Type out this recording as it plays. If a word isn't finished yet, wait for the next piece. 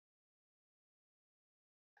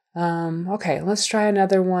Okay, let's try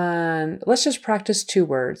another one. Let's just practice 2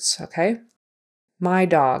 words, okay? My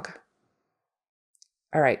dog.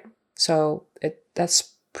 All right, so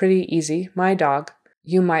that's pretty easy. My dog.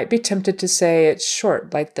 You might be tempted to say it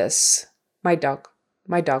short like this. My dog,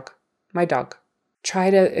 my dog, my dog. Try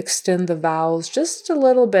to extend the vowels just a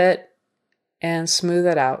little bit and smooth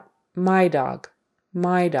it out. My dog,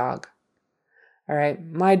 my dog. All right,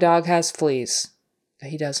 my dog has fleas.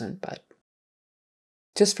 He doesn't, but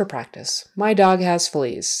just for practice. My dog has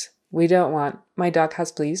fleas. We don't want my dog has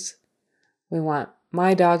fleas. We want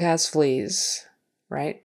my dog has fleas,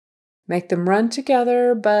 right? Make them run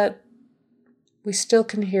together, but we still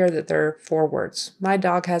can hear that they're 4 words. My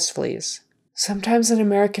dog has fleas. Sometimes in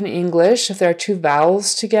American English, if there are 2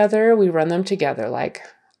 vowels together, we run them together like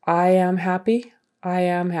I am happy, I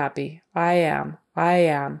am happy, I am, I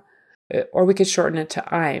am. Or we could shorten it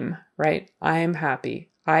to I'm, right? I'm happy,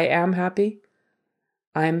 I am happy,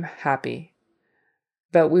 I'm happy.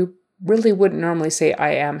 But we really wouldn't normally say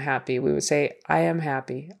I am happy. We would say I am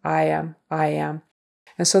happy, I am, I am.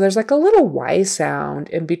 And so there's like a little Y sound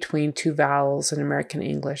in between 2 vowels in American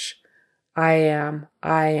English. I am,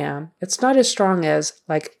 I am. It's not as strong as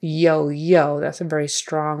like yo, yo. That's a very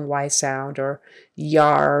strong Y sound, or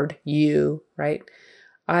yard, you, right?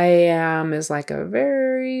 I am is like a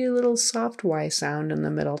very little soft Y sound in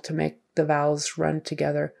the middle to make the vowels run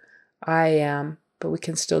together. I am, but we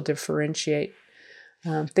can still differentiate.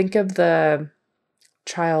 Think of the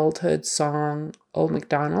childhood song Old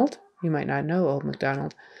MacDonald. You might not know Old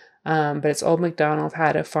MacDonald, but it's Old MacDonald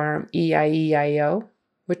had a farm, E-I-E-I-O,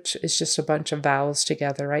 which is just a bunch of vowels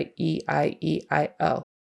together, right? E-I-E-I-O.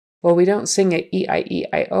 Well, we don't sing it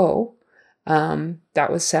E-I-E-I-O.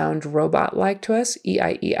 That would sound robot-like to us.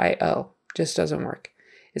 E-I-E-I-O just doesn't work.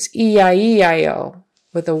 It's E-I-E-I-O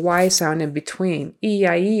with a Y sound in between.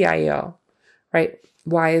 E-I-E-I-O, right?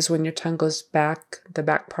 Y is when your tongue goes back, the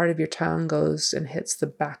back part of your tongue goes and hits the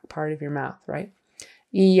back part of your mouth, right?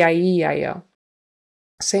 E-I-E-I-O.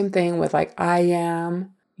 Same thing with like I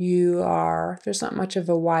am, you are. There's not much of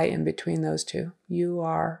a Y in between those two. You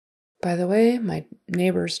are. By the way, my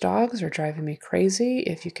neighbor's dogs are driving me crazy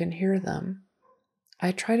if you can hear them.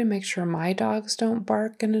 I try to make sure my dogs don't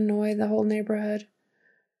bark and annoy the whole neighborhood.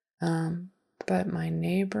 But my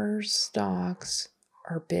neighbor's dogs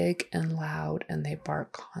are big and loud and they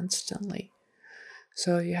bark constantly.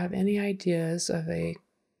 So if you have any ideas of a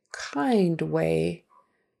kind way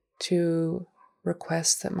to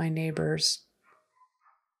request that my neighbors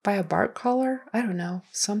buy a bark collar, I don't know,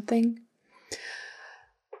 something.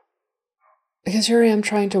 Because here I am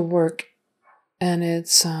trying to work and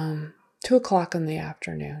it's 2:00 in the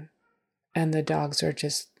afternoon and the dogs are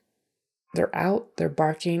just, they're out, they're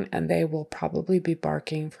barking, and they will probably be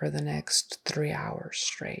barking for the next 3 hours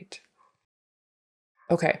straight.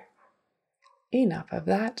 Okay, enough of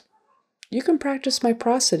that. You can practice my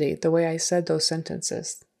prosody the way I said those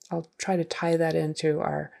sentences. I'll try to tie that into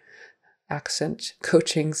our accent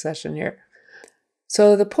coaching session here.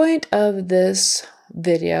 So the point of this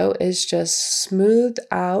video is just smooth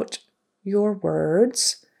out your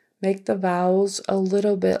words, make the vowels a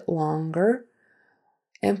little bit longer,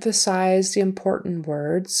 emphasize the important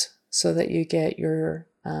words so that you get your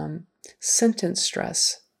sentence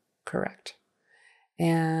stress correct.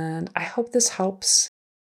 And I hope this helps.